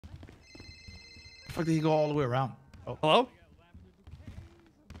fuck did he go all the way around? Oh. Hello?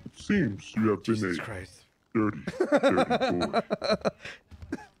 It seems you have Jesus been a Christ. dirty boy.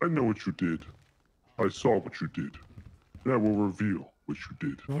 I know what you did. I saw what you did. And I will reveal what you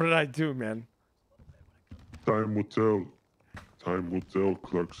did. What did I do, man? Time will tell. Time will tell,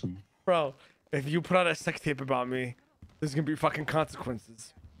 Clarkson. Bro, if you put out a sex tape about me, there's gonna be fucking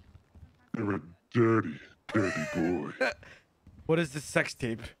consequences. You're a dirty boy. What is this sex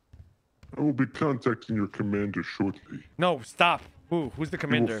tape? I will be contacting your commander shortly. No, stop. Who's the You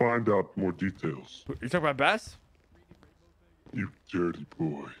commander? will find out more details. You talking about Bass? You dirty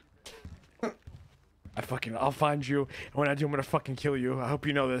boy. I'll find you, and when I do, I'm gonna fucking kill you. I hope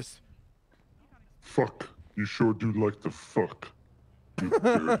you know this. Fuck. You sure do like to fuck. You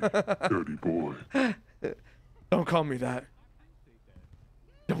dirty boy. Don't call me that.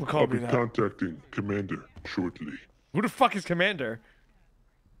 Don't call I'll me be that. contacting Commander shortly. Who the fuck is Commander?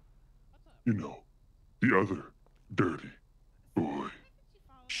 You know, the other dirty boy.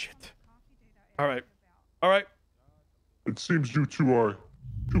 Shit. All right. All right. It seems you two are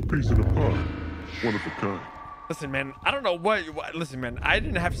two peas in a pod. One of a kind. Listen, man. I don't know what. Listen, man. I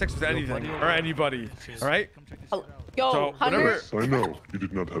didn't have sex with anything or anybody. All right. Yo, So, Hunter. whatever. Yes, I know you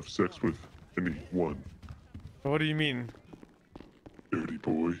did not have sex with anyone. What do you mean? Dirty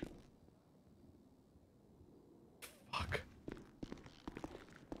boy. Fuck.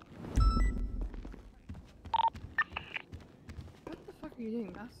 What the fuck are you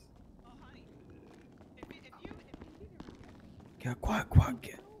doing, Gus? Yeah, quiet.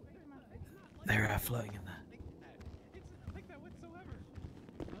 Get. They're floating in there. It's like that whatsoever.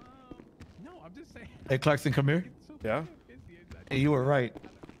 No, I'm just saying. Hey, Clarkson, come here. Yeah. Hey, you were right.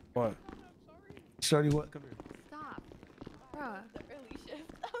 What? Shorty, what? Come here. Stop. Bruh. The early shift.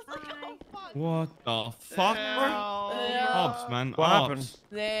 I was like, oh fuck. What the fuck, bro? Ops, man. What Ops. happened?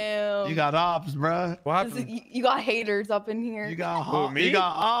 Damn. You got ops, bruh. What This is- happened? you got haters up in here. You got Who, me? You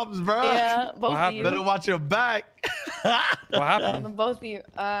got ops, bruh. Yeah, both of happened? you. Better watch your back. What happened? Both of you.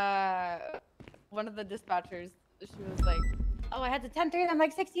 One of the dispatchers, she was like, "Oh, I had to 10-3 them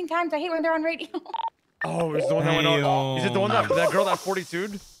like 16 times. I hate when they're on radio." Oh, it's the one that went on. Is it the one that girl that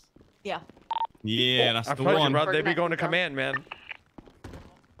 42'd? Yeah. Yeah, that's I the told you, one. bro. They be going to Mexico. command, man.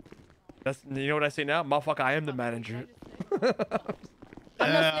 That's you know what I say now, motherfucker. I am the manager. I'm no snitch.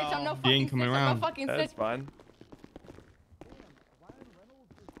 I'm no You fucking ain't coming snitch. I'm around. no fucking That's snitch. fine.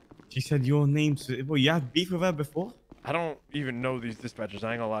 She said your name. Well, you had beef with her before? I don't even know these dispatchers.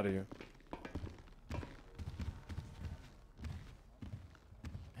 I ain't gonna lie to you.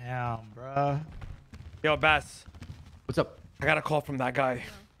 Damn, bruh. Yo, Bass. What's up? I got a call from that guy.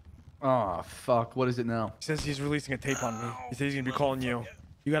 Oh, fuck. What is it now? He says he's releasing a tape on me. He says he's gonna be calling you.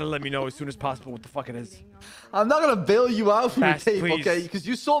 You gotta let me know as soon as possible what the fuck it is. I'm not gonna bail you out from Bass, your tape, please. okay? Because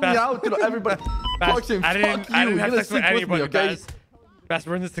you sold me Bass. out to everybody. Bass, Clarkson, I didn't fuck you. You're have gonna sex with stick with anybody, me, okay? Bass. Bass,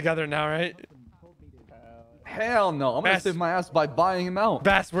 we're in this together now, right? Hell no. I'm gonna Bass. save my ass by buying him out.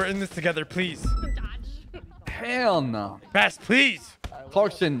 Bass, we're in this together, please. Hell no. Bass, please.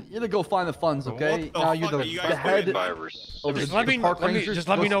 Clarkson, you're gonna go find the funds, okay? What the Now you're fuck the, are you the guys head doing? of the, Just let me- the park let me- rangers. just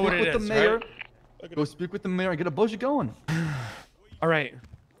let Go me know what speak it with is, the mayor. right? Go speak with the mayor and get a budget going. All right.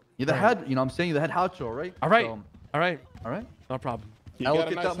 You're the head, you know what I'm saying? You're the head honcho, right? All right. So, All right. all right? No problem. You I'll got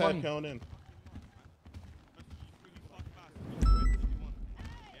a get nice that head, money. Conan.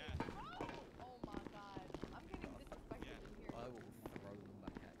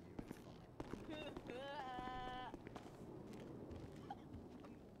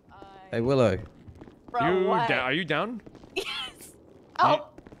 Hey, Willow. Bro, what? Are you down? Yes. Oh,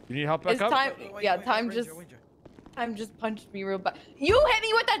 You need help back it's up? time. Yeah, time just punched me real bad. You hit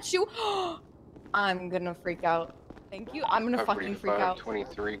me with that shoe. I'm gonna freak out. Thank you. I'm gonna fucking freak out.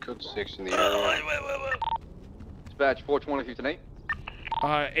 23, code 6 in the area. Dispatch 423 tonight.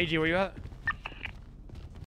 AG, where you at?